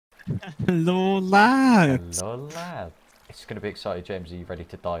Hello, lads. Hello, lad. It's gonna be exciting, James. Are you ready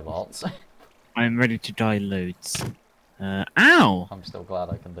to die lots? I'm ready to die loads. Ow! I'm still glad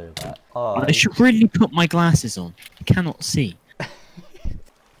I can do that. I should really put my glasses on. I cannot see.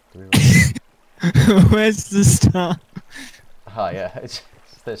 Where's the star? Oh yeah, it's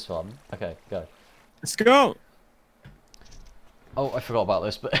this one. Okay, go. Let's go. Oh, I forgot about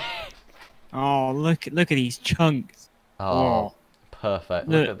this, but Oh, look at these chunks. oh, perfect.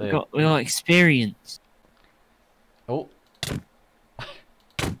 Look at the. We got experience. Oh,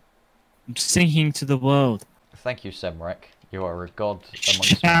 I'm sinking to the world. thank you, Cemrek. You are a god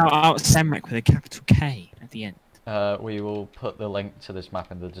amongst. Shout out Cemrek with a capital K at the end. We will put the link to this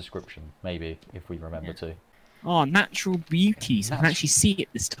map in the description, maybe, if we remember to. Oh, natural beauties. I can actually see it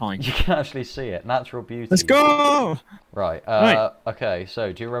this time. You can actually see it. Natural beauty. Let's go! Right. Right. Okay,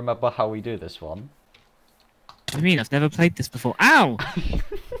 so do you remember how we do this one? What do you mean? I've never played this before. Ow! I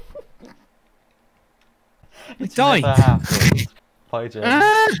died! Never happened. Bye, James.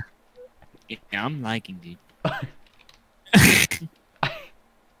 Ah! Yeah, I'm liking, dude.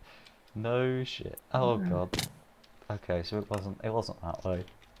 No shit. Oh god. Okay, so it wasn't that way.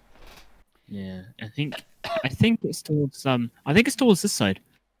 Yeah, I think it's towards I think it's towards this side.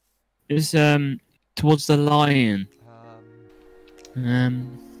 It's towards the lion.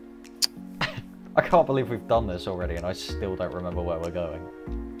 I can't believe we've done this already and I still don't remember where we're going.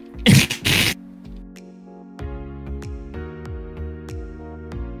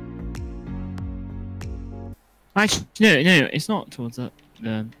 Actually, no, it's not towards the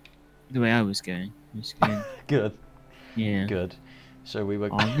way I was going. I was going Good. yeah. Good. So we were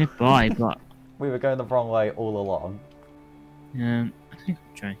nearby, but we were going the wrong way all along. I think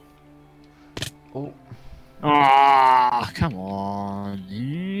I'll try. Oh. Ah, come on,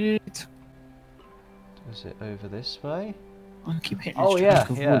 dude. Is it over this way? I keep hitting. Oh this yeah, chunk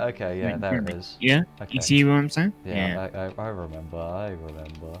of yeah, wood. okay, yeah, there it is. Yeah. Okay. You see what I'm saying? Yeah, I remember, I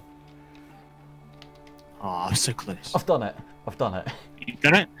remember. Oh, I'm so close. I've done it. I've done it. You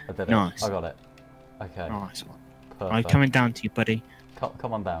got it? I did it. Nice. I got it. Okay. Nice one. Perfect. I'm coming down to you, buddy.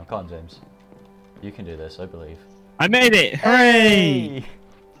 Come on down. Come on, James. You can do this, I believe. I made it! Hooray!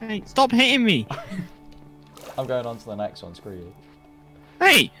 Hey, stop hitting me! I'm going on to the next one, screw you.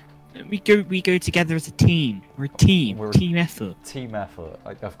 Hey! We go together as a team. We're a team. We're a team effort. Team effort,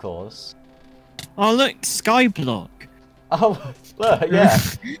 of course. Oh look, Skyblock. Oh, look, yeah.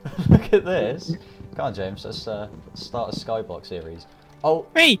 Look at this. Come on, James, let's start a Skyblock series. Oh!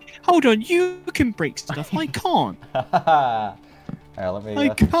 Hey, hold on, you can break stuff, I can't. Hang on, let me. I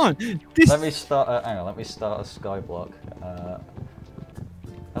can't. This... Let me start. Hang on, let me start a Skyblock.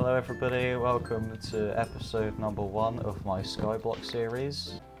 Hello, everybody. Welcome to episode number 1 of my Skyblock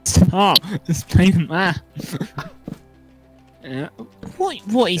series. Stop. Let's play the map.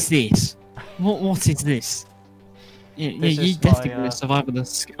 What is this? What is this? Yeah, you're definitely going to survive with a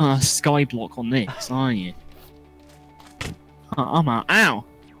Skyblock on this, aren't you? I'm out. Ow!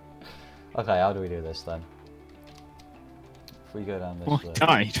 Okay, how do we do this then? If we go down this way. I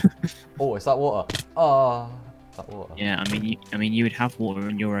died. Oh, is that water? Oh, that water. Yeah, I mean, you would have water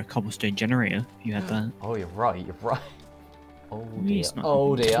in your cobblestone generator if you had that. Oh, you're right. You're right. Oh dear. It's not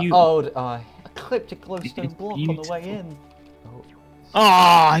Oh dear. cute. Oh, I clipped a glowstone block on the beautiful. way in. Oh,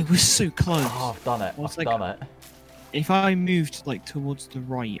 I was so close. oh I've done it. Well, it's I've like- done it. If I moved like towards the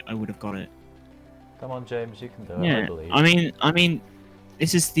right, I would have got it. Come on, James. You can do it. I Yeah, believe. I mean,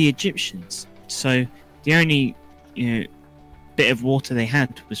 this is the Egyptians, so the only bit of water they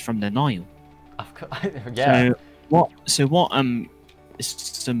had was from the Nile. Yeah. So what? Some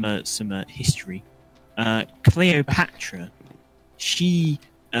history. Cleopatra, she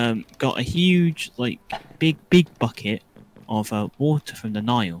got a huge big bucket of water from the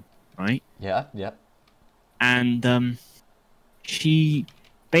Nile, right? Yeah. Yeah. And she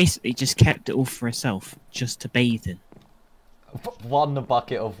basically just kept it all for herself, just to bathe in. One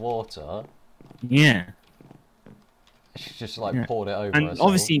bucket of water. Yeah. She just like Yeah. poured it over And herself.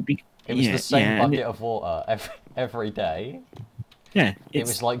 obviously, it was the same and bucket of water every day. yeah, It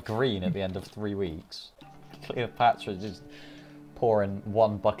was like green at the end of 3 weeks. Cleopatra just pouring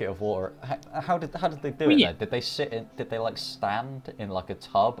one bucket of water. How did they do it? yeah. Then? Did they Did they like stand in like a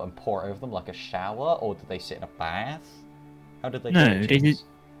tub and pour it over them like a shower, or did they sit in a bath? How did they? No, do it, they did. James?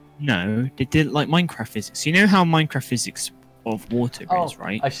 No, they did like Minecraft physics. You know how Minecraft physics of water is,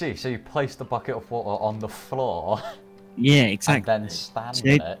 right? I see. So you place the bucket of water on the floor. Yeah, exactly. And then stand So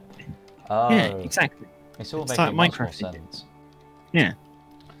in it. Oh. Yeah, exactly. It's all It's making like much more Minecraft sense. Yeah.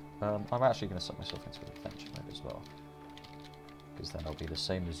 I'm actually going to set myself into adventure mode as well, because then I'll be the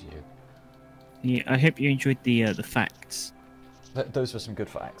same as you. Yeah, I hope you enjoyed the facts. Those were some good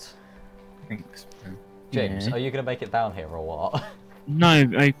facts. Thanks. James, Yeah. are you gonna make it down here or what? No,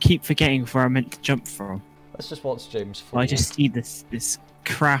 I keep forgetting where I'm meant to jump from. Let's just watch James fall. I just see this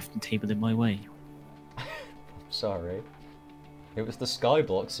crafting table in my way. Sorry. It was the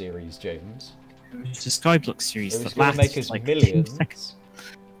Skyblock series, James. It's a Skyblock series It was that gonna make lasts us like 2 millions. seconds.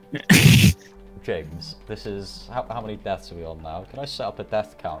 James, this is... How many deaths are we on now? Can I set up a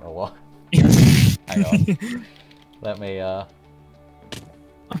death count or what? Hang on. Let me, I'm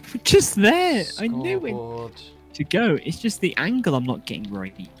just there! I knew it scoreboard. to go. It's just the angle I'm not getting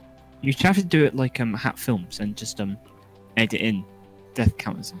right. You should have to do it like Hat Films and just edit in death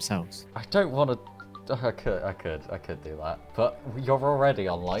counters themselves. I don't want to... I could do that. But you're already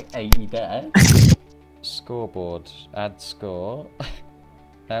on like 80 deaths. Scoreboard. Add score.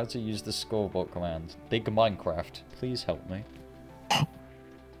 How to use the scoreboard command. Big Minecraft. Please help me.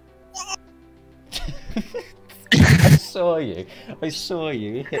 I saw you. I saw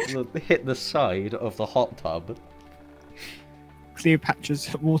you hit the side of the hot tub.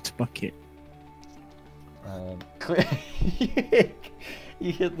 Cleopatra's water bucket.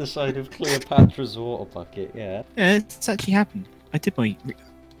 You hit the side of Cleopatra's water bucket, yeah. Yeah, it's actually happened. I did my...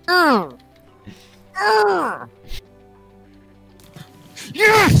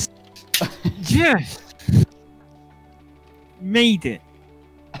 Yes! Yes! Made it!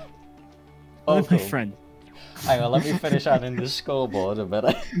 Oh, With my cool. friend. Hang on, let me finish adding the scoreboard a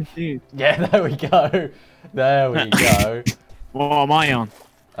minute. Dude. Yeah, there we go. There we go. What am I on?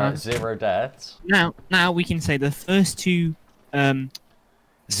 0 deaths. Now we can say the first two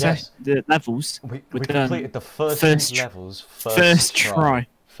Yes. the levels We were completed the first two levels first try.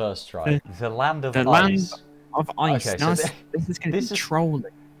 First try. The land of The ice. land of ice. Okay, Now so this is going to be this is- trolling.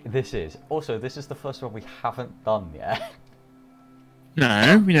 This is. Also, this is the first one we haven't done yet.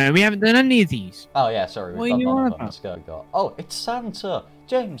 No, we haven't done any of these. Oh yeah, sorry, What we've are done you none on of them. about? Let's go. Oh, it's Santa!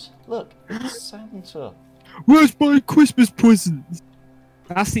 James, look, it's Santa. Where's my Christmas present?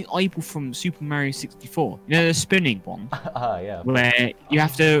 That's the eyeball from Super Mario 64. You know the spinning one? Ah, yeah. Where you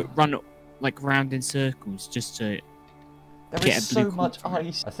have to run like round in circles just to There get is a blue so much card.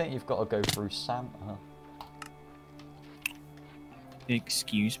 ice. I think you've got to go through Santa.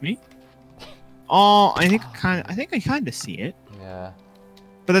 excuse me. Oh, I think I kind of see it, Yeah.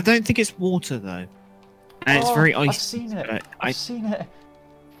 but I don't think it's water though. And it's very icy. I've seen it. but I've seen it.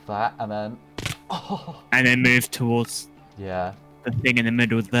 That and then. Oh. and then move towards Yeah. the thing in the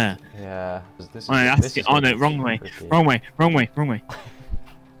middle there. Yeah. This is, Oh, no, that's this the. is Oh gonna no, be wrong way, tricky. wrong way, wrong way, wrong way.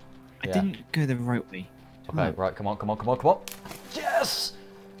 I Yeah. didn't go the right way. Okay, right, come on. Yes!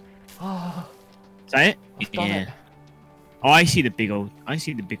 Oh, Is that it? I've done it. Oh, I see the big old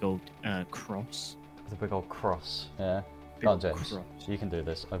cross. The big old cross. Yeah. Big Come on, old James. cross. You can do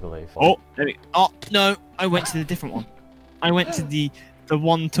this, I believe. Oh, there we. Oh no, I went to the different one. I went to the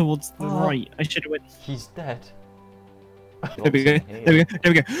one towards the Oh. right. I should have went. He's dead. There we go. There we go.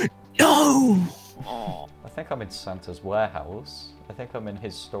 There we go. No. Oh, I think I'm in Santa's warehouse. I think I'm in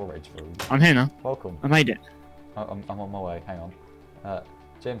his storage room. I'm here now. Welcome. I made it. I'm on my way. Hang on.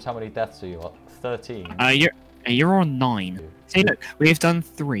 James, how many deaths are you at? 13. You're on 9. See, look, we've done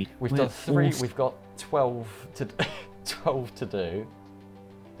 3. We've We're done 3. all- We've got 12 to 12 to do.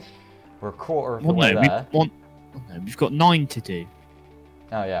 We're a quarter of the Well, way no, there. we've got 9 to do.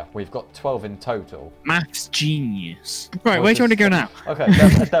 Oh yeah, we've got 12 in total. Maths genius. Right, Well, where do you want to go now?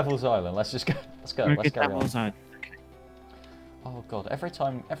 Okay, Devil's Island. Let's just go. Let's go. Let's carry on. Okay. Oh god, every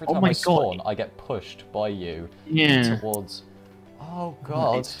time Oh I my spawn, God. I get pushed by you Yeah. towards. Oh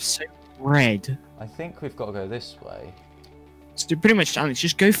god. It's so red. I think we've got to go this way. So pretty much, Alex,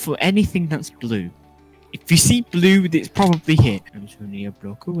 just go for anything that's blue. If you see blue, it's probably hit. I'm just only a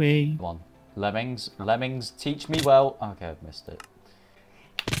block away. Come on, lemmings, teach me well. Okay, I've missed it.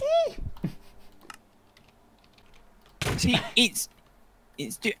 See,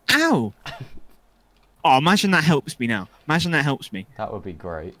 ow! Oh, imagine that helps me now. Imagine that helps me. That would be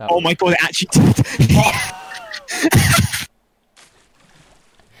great. Oh my god, it actually did.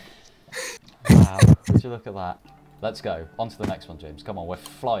 Wow, would you look at that? Let's go. On to the next one, James. Come on, we're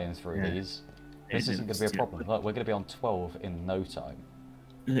flying through Yeah. these. This isn't going to be a problem. Look, we're going to be on 12 in no time.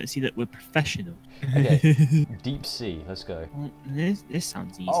 Let's see that we're professional. Okay, deep sea. Let's go. Well, this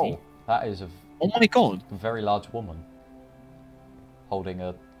sounds easy. Oh, that is a Oh my god. very large woman holding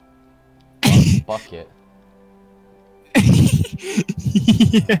a bucket.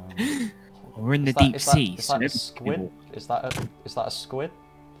 Yeah. We're in the Is that- deep is that- sea. Is so that a everything squid? will- Is that a squid?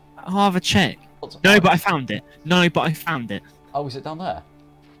 I'll have a check. No, but I found it. No, but I found it. Oh, is it down there?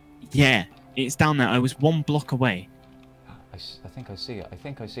 Yeah, it's down there. I was 1 block away. I think I see it. I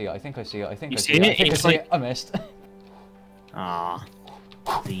think I see it. I think I see it. I think You I see see it. I it? think I It's see like- it. I missed. Ah.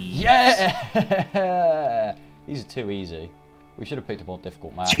 Yeah! These are too easy. We should have picked a more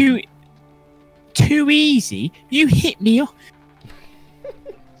difficult map. Too easy? You hit me off.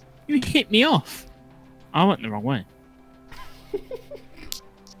 You hit me off. I went the wrong way.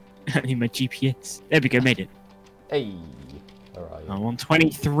 I need my GPS. There we go, made it. Hey! Where are you? I'm on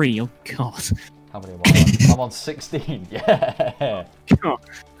 23. Oh, God. How many am I on? I'm on 16. Yeah! Come on.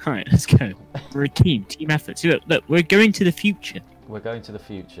 Alright, let's go. We're a team. Team effort. So look, we're going to the future. We're going to the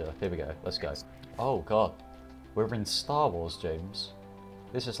future. Here we go. Let's go. Oh, God. We're in Star Wars, James.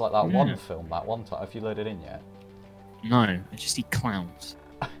 This is like that one film, that one time. Have you loaded in yet? No, I just see clowns.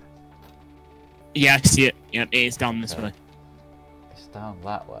 Yeah, I see it. Yep, it is down this way. It's down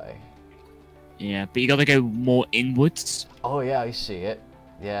that way. Yeah, but you gotta go more inwards. Oh, yeah, I see it.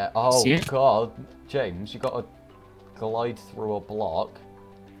 Yeah. Oh, God. James, you gotta glide through a block.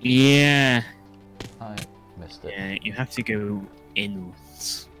 Yeah. I missed it. Yeah, you have to go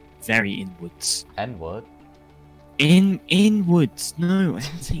inwards. Very inwards. N-word? Inwards. No, I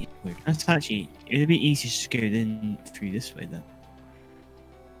didn't say inward. That's actually, it'd be easier to just go then through this way then.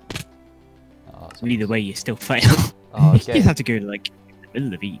 Oh, Well, either way, you still fail. Oh, You just have to go like in the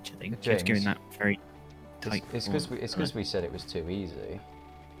middle of each, I think. You have to go in James, that very tight. It's because we said it was too easy.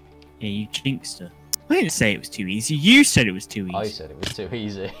 Yeah, you jinxed it. I didn't say it was too easy. You said it was too easy. I said it was too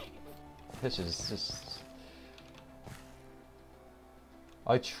easy. This is just...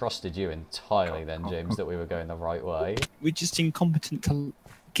 I trusted you entirely then, James, that we were going the right way. We're just incompetent to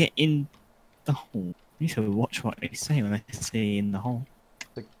get in the hole. You should watch what they say when they say in the hole.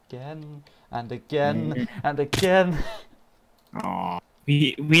 Again, and again, and again. Aww.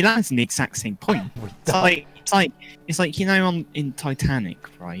 We landed in the exact same point. It's like you know in Titanic,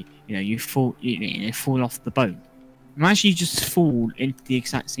 right? You know you fall off the boat. Imagine you just fall into the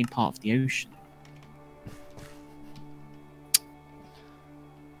exact same part of the ocean.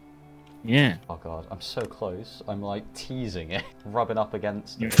 Yeah. Oh God, I'm so close. I'm like teasing it, rubbing up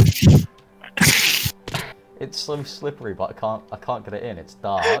against it. It's so slippery, but I can't get it in. It's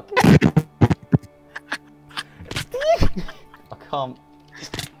dark. I can't.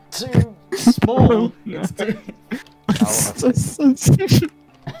 Too small. It's too...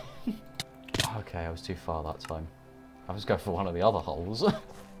 Okay, I was too far that time. I was going for one of the other holes.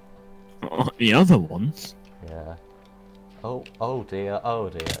 The other ones? Yeah. Oh dear, oh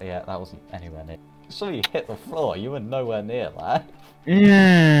dear. Yeah, that wasn't anywhere near. So you hit the floor, you were nowhere near that.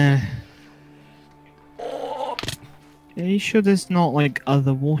 Yeah. Are you sure there's not like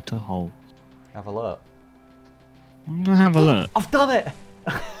other water holes? Have a look. I'm gonna have a look. I've done it!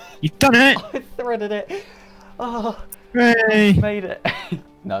 You've done it! I threaded it! Oh, Hooray! made it!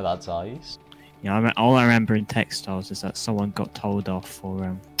 No, that's ice. Yeah, all I remember in textiles is that someone got told off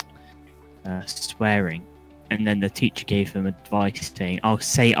for swearing, and then the teacher gave them advice saying, "Oh,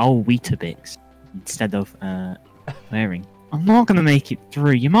 say Weetabix instead of swearing." I'm not gonna make it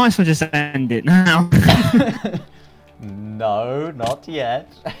through. You might as well just end it now. No, not yet.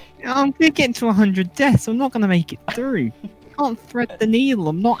 I'm gonna get to 100 deaths. I'm not gonna make it through. I can't thread the needle.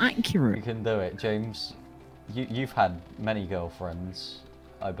 I'm not You accurate. can do it, James. You've had many girlfriends.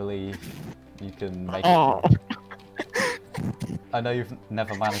 I believe you can make Oh. it. I know you've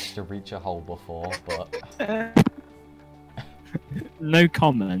never managed to reach a hole before, but... No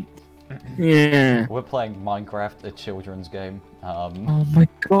comment. Yeah. We're playing Minecraft, a children's game. Oh my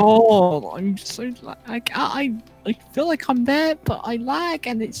god, I'm so like I feel like I'm there, but I lag,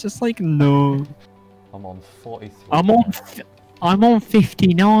 and it's just like no. I'm on 43. I'm on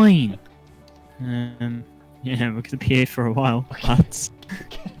 59. Yeah, we're gonna be here for a while, lads.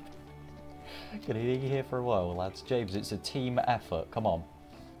 Gonna be here for a while, lads. James, it's a team effort. Come on,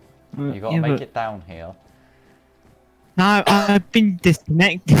 You you gotta make it down here. No, I've been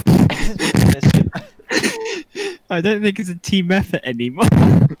disconnected. I don't think it's a team effort anymore.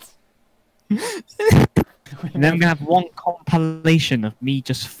 And then I'm gonna have one compilation of me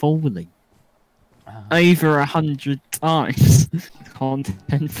just falling over 100 times.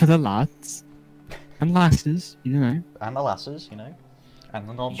 Content for the lads and lasses, you know. And the lasses, you know. And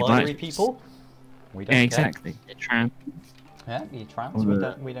the non-binary people. We don't Yeah, care. exactly. Trans. Yeah, you trans.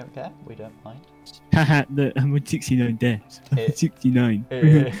 We don't care. We don't mind. Haha, I'm with 69 deaths. 69.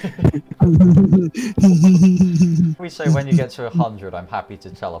 We say when you get to 100, I'm happy to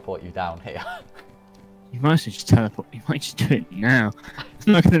teleport you down here. You might as well just teleport. You might just do it now.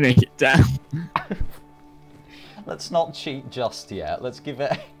 I'm not gonna make it down. Let's not cheat just yet. Let's give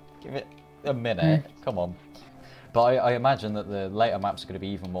it a minute. Come on. But I imagine that the later maps are going to be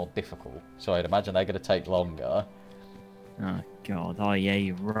even more difficult. So I'd imagine they're going to take longer. Oh god, oh yeah,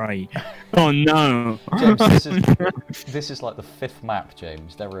 you're right. Oh no! James, this is like the 5th map,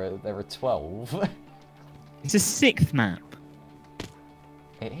 James. There are 12. It's a 6th map.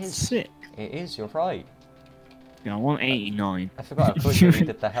 It is. Sick. It is, you're right. Yeah, I want 89. I forgot how quickly we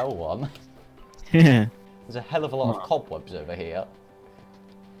did the hell one. Yeah. There's a hell of a lot of cobwebs over here.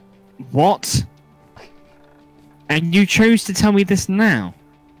 What? And you chose to tell me this now?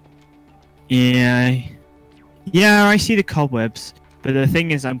 Yeah. Yeah, I see the cobwebs. But the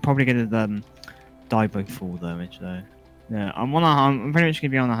thing is, I'm probably gonna die by fall damage though. Yeah, I'm pretty much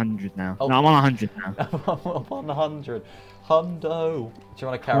gonna be on 100 now. Oh. No, I'm on 100 now. I'm on 100. Hundo! Do you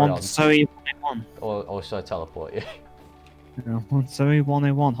want to carry on? Zoe 101. Or should I teleport you? No, Zoe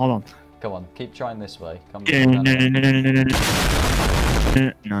 101. Hold on. Come on, keep trying this way. Come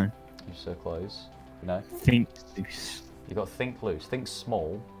No. You're so close. No? Think loose. You got to think loose. Think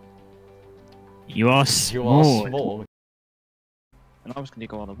small. You are small. You are small. And I was going to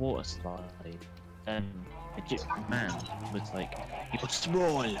go on a water slide, and a gypsy man was like, "You're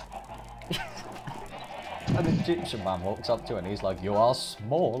small." And the Egyptian man walks up to it and he's like, "You are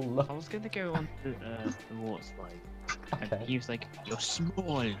small." I was going to go on the water slide, Okay. and he was like, "You're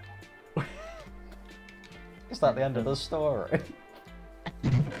small." Is that the end of the story?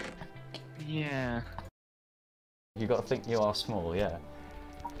 Yeah. You got to think you are small, yeah.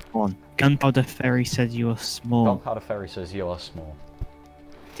 Come on. Gunpowder Fairy said you are small. Gunpowder Fairy says you are small.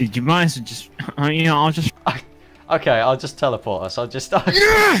 Did you might as well just... you know, I'll just... Okay, I'll just teleport us. I'll just...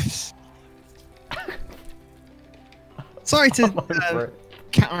 Yes! Sorry to over it.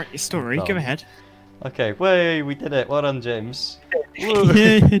 counteract your story. Done. Go ahead. Okay, way, we did it. Well done, James.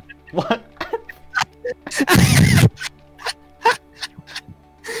 Yeah. What?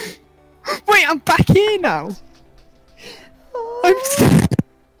 Wait, I'm back here now.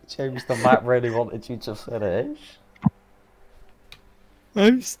 James, the map really wanted you to finish.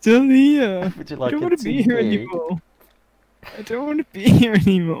 I'm still here. Would you I like don't a want to be here TV? anymore. I don't want to be here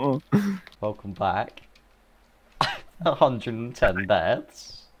anymore. Welcome back. 110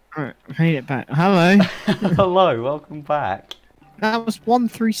 deaths. Alright, I made it back. Hello. Hello, welcome back. That was 1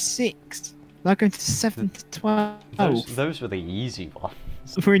 through 6. Now going to 7 to 12. Those were the easy ones.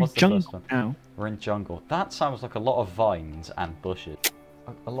 We're in What's the first jungle one? now. We're in jungle. That sounds like a lot of vines and bushes.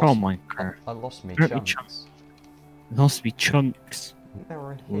 I lost, Oh my god. I lost me Let me chunks. Lost me chunks. They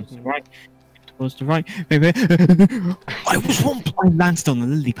were Towards the hidden. right. Towards the right. Maybe. I was one. I landed on the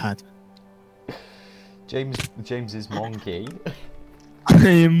lily pad. James is monkey. I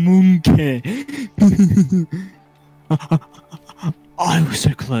am monkey. I was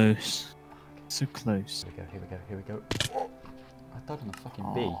so close. So close. Here we go. Oh, I died on a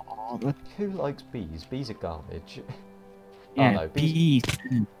fucking bee. Oh, the Who likes bees? Bees are garbage. yeah, Oh no, bees.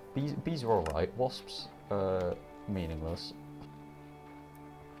 bees are alright. Wasps are meaningless.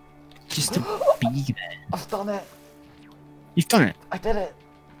 Just a bee there. I've done it! You've done it. I did it!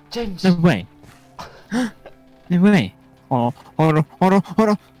 James! No way. No way. Oh, hold on.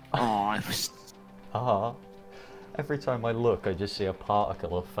 Oh, I was. Ah. Every time I look, I just see a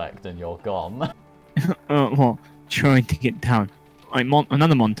particle effect and you're gone. What? Trying to get down.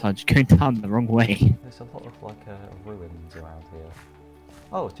 Another montage. Going down the wrong way. There's a lot of ruins around here.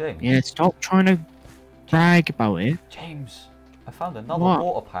 Oh, James. Yeah, stop trying to brag about it. James, I found another What?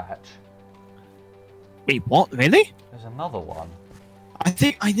 water patch. Wait, what? Really? There's another one. I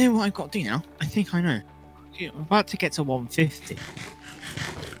think I know what I've got to do now. I think I know. I'm about to get to 150.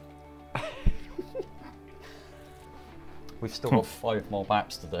 We've still got 5 more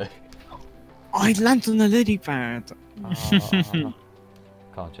maps to do. I landed on the lily pad. Come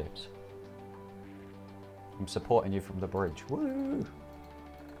on, James. I'm supporting you from the bridge. Woo!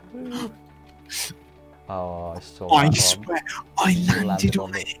 Woo! Oh, I saw that I one. swear, I You landed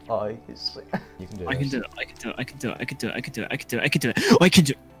on the it. ice. You can do I can this. do it. I can do it. I can do it. I can do it. I can do it. I can do it. I can do it. I can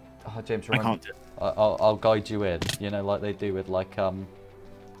do it. Oh, James, I remember, can't do it. I'll guide you in. You know, like they do with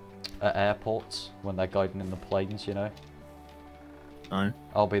at airports when they're guiding in the planes. You know. No.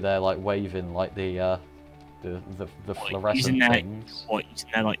 I'll be there like waving like the fluorescent their, things. What? Using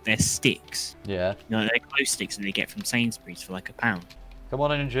their like their sticks. Yeah. You know, their glow sticks, and they get from Sainsbury's for like £1. Come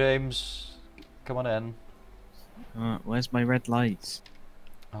on in, James. Come on in. Where's my red lights?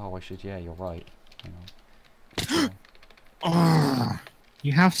 Oh, I should. Yeah, you're right. Hang on. Oh,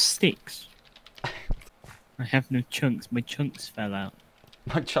 you have sticks. I have no chunks. My chunks fell out.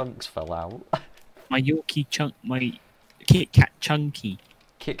 My chunks fell out. My Yorkie chunk. My Kit Kat Chunky.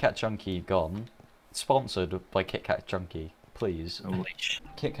 Kit Kat Chunky gone. Sponsored by Kit Kat Chunky. Please. I wish.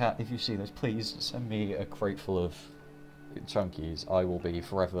 Kit Kat, if you see this, please send me a crate full of Chunkies. I will be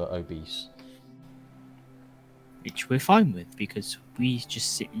forever obese. which we're fine with because we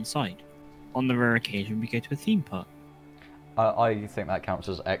just sit inside. On the rare occasion, we go to a theme park. I think that counts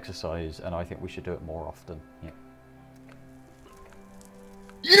as exercise, and I think we should do it more often. Yeah.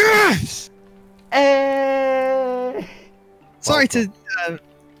 Yes! Hey! Sorry to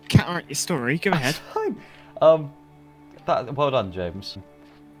counteract your story. Go ahead. Fine. Well done, James.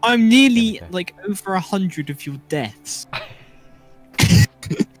 I'm nearly like over 100 of your deaths.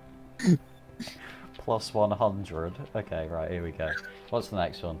 Plus 100. Okay, right, here we go. What's the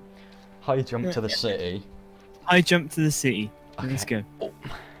next one? High jump to the city. I jump to the city. Okay. Let's go. Oh.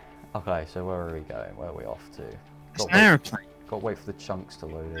 Okay, so where are we going? Where are we off to? It's an aeroplane. Got to wait for the chunks to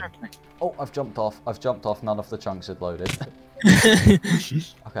load in. Aeroplane. Oh, I've jumped off. I've jumped off. None of the chunks had loaded.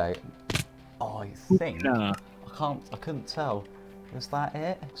 Okay. Oh, I think. No. I couldn't tell. Was that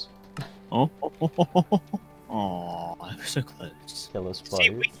it? Oh, I was so close. Killer See,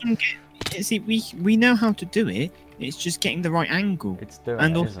 spike. we can get. See, we know how to do it. It's just getting the right angle. It's doing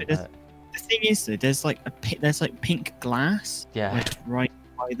And it, also, isn't there's- it? The thing is, though, there's like there's like pink glass. Yeah. Like right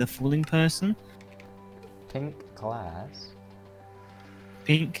by the falling person. Pink glass.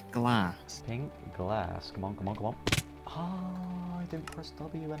 Pink glass. Pink glass. Come on, come on, come on. Oh, I didn't press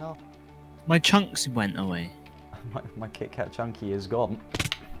W enough. My chunks went away. My Kit Kat Chunky is gone.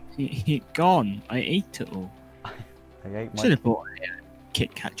 He gone. I ate it all. I ate my... Should have bought a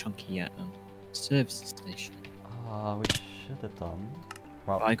Kit Kat chunky at service station. Ah, we should have done.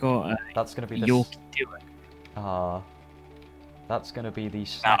 Well, But I got a that's gonna be the... Yorkie Duo. That's gonna be the That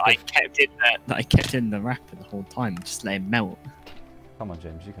snack I of... kept in the wrapper the whole time, just let it melt. Come on,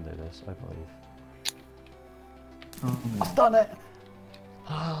 James, you can do this, I believe. Oh. I've done it!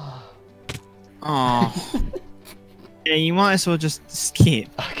 Oh. Yeah, you might as well just skip.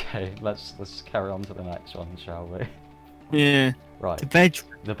 Okay, let's carry on to the next one, shall we? Yeah. Right. The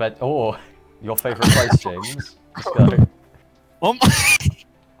bedroom. The bed... Oh! Your favourite place, James. Let's go. Oh my!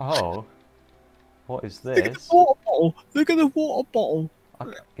 Oh. What is Look at the this? water bottle. Look at the water bottle.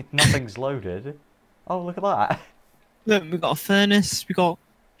 Nothing's loaded. Oh, look at that. Look, we got a furnace. We got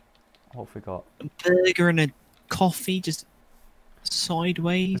What have we got? a burger and a coffee, just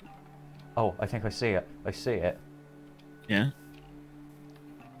sideways. Oh, I think I see it. I see it. Yeah.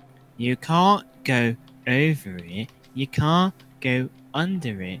 You can't go over it. You can't go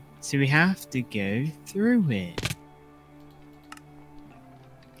under it. So we have to go through it.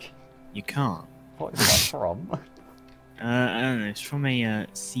 You can't. What is that from? I don't know. It's from a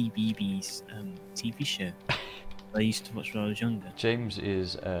CBeebies TV show I used to watch when I was younger. James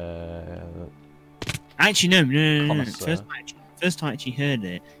is Actually, no. Connoisseur. First time I actually heard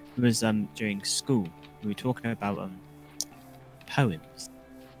it was during school. We were talking about poems,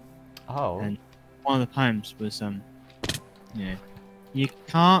 Oh. and one of the poems was you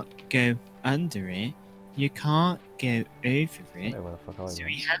can't go under it, you can't go over it, Where the fuck are so you?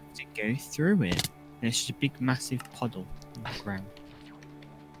 we have to go through it. And it's just a big, massive puddle on the ground.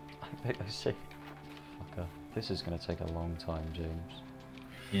 I see. Fucker. This is gonna take a long time, James.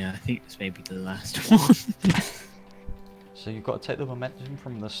 Yeah, I think this may be the last one. So you've got to take the momentum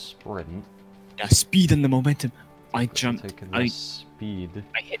from the sprint. Yeah, speed and the momentum. I jumped. Taking the I speed.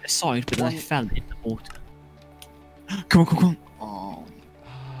 hit the side, but then I One- fell in the water. Come on. Oh.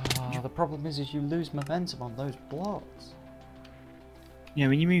 Ah, the problem is you lose momentum on those blocks. Yeah,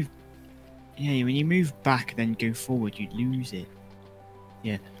 when you move. Yeah, when you move back, then go forward, you lose it.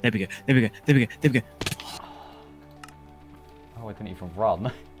 Yeah, there we go. Oh, I didn't even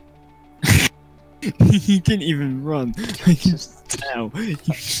run. He didn't even run. I can just tell.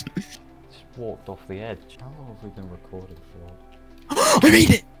 Just walked off the edge. How long have we been recording for? I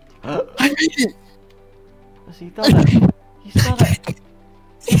made it! I made it! Has he done it? He's done it!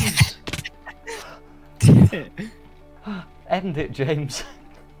 End it, James.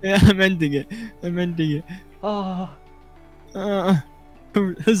 Yeah, I'm ending it. Oh,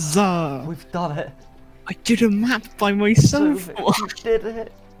 Huzzah! we've done it. I did a map by myself. So, you did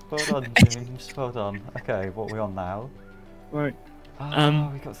it. Well done, James. Well done. Okay, what are we on now? Right.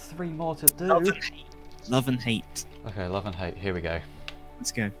 We got 3 more to do. Love and hate. Okay, love and hate. Here we go.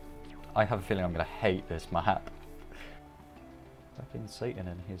 Let's go. I have a feeling I'm gonna hate this map. Fucking Satan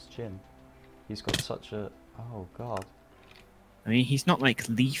in his chin. He's got such a... Oh god. I mean, he's not like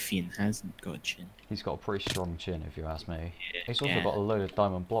Leafy and hasn't got a chin. He's got a pretty strong chin, if you ask me. He's also Yeah. got a load of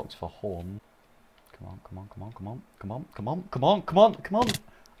diamond blocks for horn. Come on.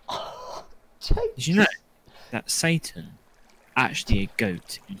 Oh, Did you know that Satan actually a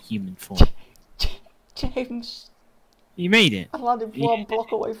goat in human form? James, You made it. I landed 1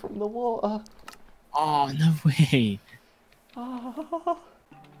 block away from the water. Oh no way. Oh.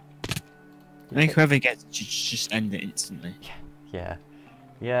 I think whoever gets it should just end it instantly. Yeah.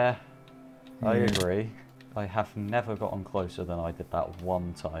 Yeah. I Yeah. agree. I have never gotten closer than I did that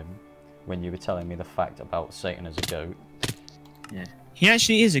one time when you were telling me the fact about Satan as a goat. Yeah. He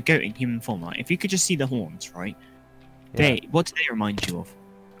actually is a goat in human form, right? If you could just see the horns, right? Yeah. What do they remind you of?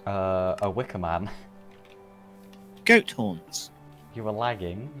 A wicker man. Goat horns. You were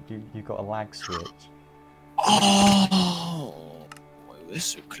lagging. You got a lag switch. Oh, we were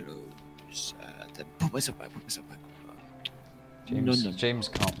so close. Put myself back. James, No. James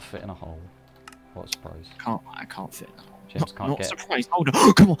can't fit in a hole. What a surprise. I can't fit in the hole. James can't Not get... surprised. Hold on.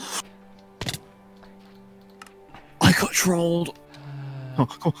 Oh, come on. I got trolled. Oh,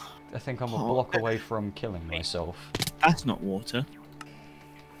 come on. I think I'm a block away from killing myself. That's not water.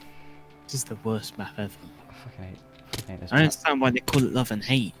 This is the worst map ever. I fucking hate this I map. understand why they call it love and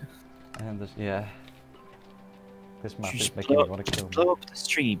hate. And this, yeah. This map Just is making me want to kill me. blow up the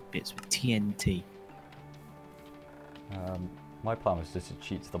stream bits with TNT. My plan was just to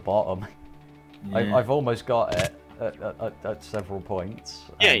cheat to the bottom. Yeah. I've almost got it at several points.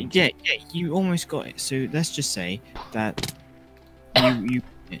 Yeah, you almost got it. So let's just say that you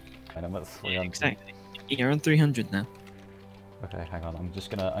And I'm at 300. exactly. You're on 300 now. Okay, hang on. I'm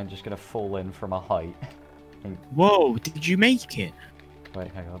just gonna fall in from a height. Whoa, did you make it?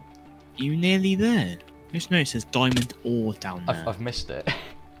 Wait, hang on. You nearly there. Just notice it says diamond ore down there. I've missed it.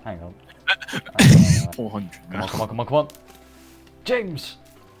 Hang on. 400. Come on. James!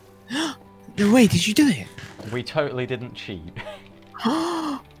 No way, did you do it? We totally didn't cheat.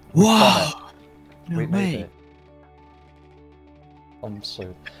 Wow! No We made way. it. I'm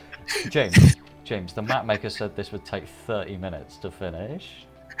so... James, the map maker said this would take 30 minutes to finish.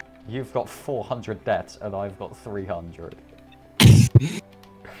 You've got 400 deaths and I've got 300.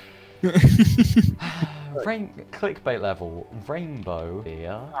 Clickbait level. Rainbow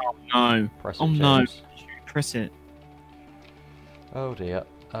here. Oh no. Press it, Oh no. James. Press it. Oh dear.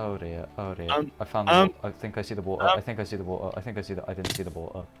 I found the water. I think I see the water. I think I see the water. I didn't see the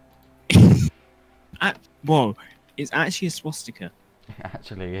water. Whoa. It's actually a swastika. It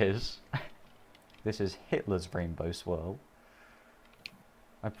actually is. This is Hitler's rainbow swirl.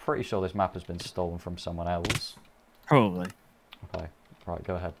 I'm pretty sure this map has been stolen from someone else. Probably. Okay. Right,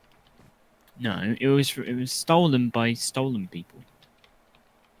 go ahead. No, it was stolen by stolen people.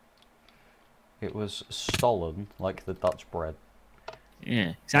 It was stolen, like the Dutch bread. Yeah,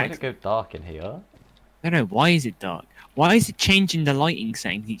 Why exactly. did it go dark in here? I don't know, why is it dark? Why is it changing the lighting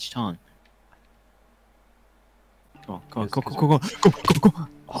settings each time? Go on.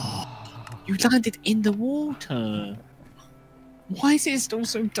 Oh, you landed in the water. Why is it still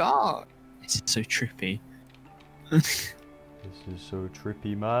so dark? This is so trippy. This is so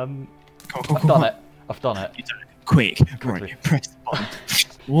trippy, man. Go I've done it. I've done it. Quick, Quickly. right, press the button.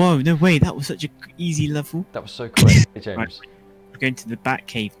 Whoa, no way, that was such a easy level. That was so quick. Hey, James. Right. We're going to the Bat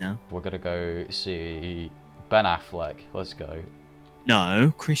Cave now. We're gonna go see Ben Affleck. Let's go.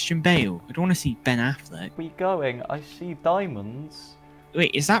 No, Christian Bale. I don't want to see Ben Affleck. We going? I see diamonds.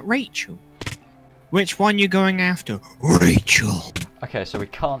 Wait, is that Rachel? Which one you going after? Rachel. Okay, so we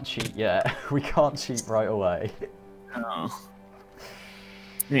can't cheat yet. We can't cheat right away. Oh.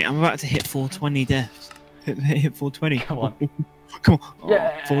 Wait, I'm about to hit 420 deaths. Hit 420. Come on. Come on. Oh,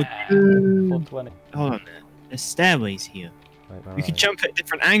 Yeah. 420. Hold on there. There's stairways here. Wait, We can jump at a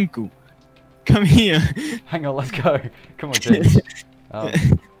different angle. Come here. Hang on, let's go. Come on, James. I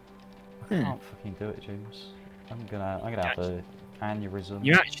can't fucking do it, James. I'm gonna have an aneurysm.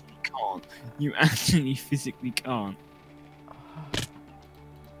 You actually can't. You actually physically can't.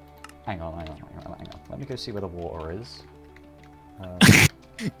 Hang on. Let me go see where the water is.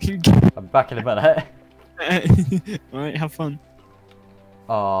 I'm back in a minute. Alright, have fun.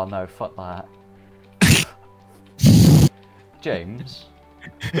 Oh no, fuck that. James.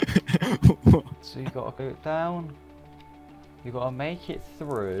 So you gotta go down. You gotta make it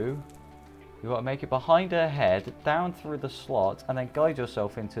through. You gotta make it behind her head, down through the slot, and then guide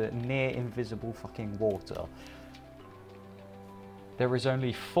yourself into near invisible fucking water. There is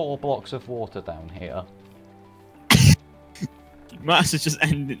only 4 blocks of water down here. You might as well just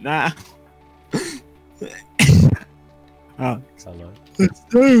end it now. Oh. Hello. There's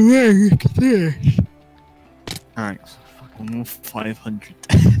no way you can do this. Thanks. Fucking 500.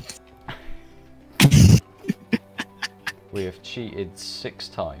 We have cheated 6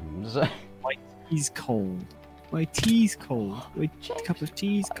 times. My tea's cold. My tea's cold. My cup of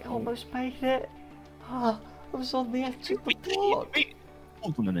tea's I cold. almost made it. I was on the edge of the block. Wait,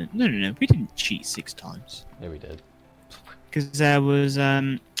 hold on a minute. No. We didn't cheat 6 times. Yeah, we did. Because there was,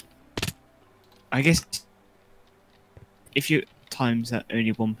 I guess, if you times that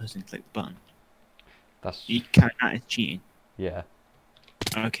only one person clicked the button. That's You count that as cheating. yeah.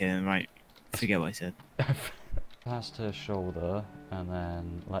 Okay, then right. Forget what I said. Pass to shoulder and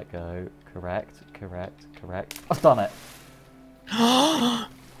then let go. Correct. I've done it.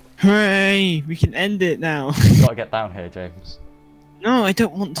 Hooray! We can end it now. You gotta get down here, James. No, I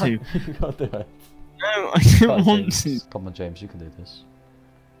don't want to. You gotta do it. No, I don't want to. Come on, James, you can do this.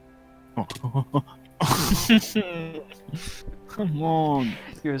 Come on.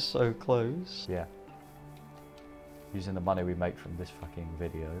 You were so close. Yeah. Using the money we make from this fucking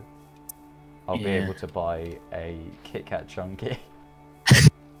video, I'll be able to buy a Kit Kat Chunky.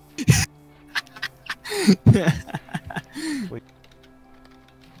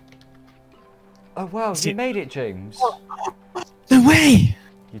 Oh wow, you made it, James! No way!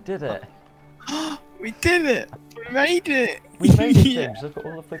 You did it! We did it! We made it! We made it, James! Look at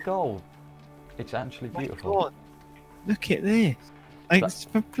all of the gold! It's actually beautiful. God. Look at this! Thanks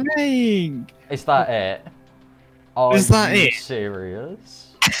for playing! Is that it? Are Is that you it?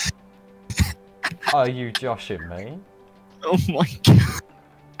 serious? Are you joshing me? Oh my god!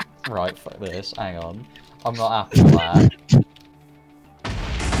 Right, fuck this, hang on. I'm not happy with that.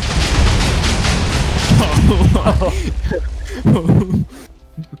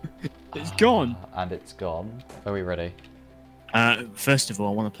 It's gone. And it's gone. Are we ready? First of all,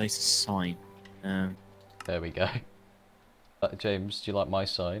 I want to place a sign. There we go. James, do you like my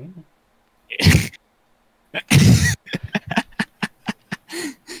sign?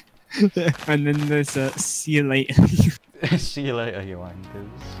 And then there's a see you later. See you later, you wankers.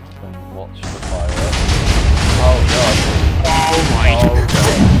 And watch the fireworks. Oh god. Oh my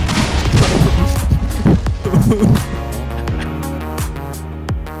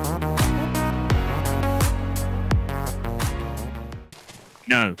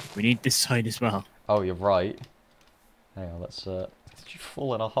No, we need this side as well. Oh, you're right. Hang on, let's did you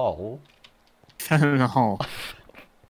fall in a hole? Fell in a hole.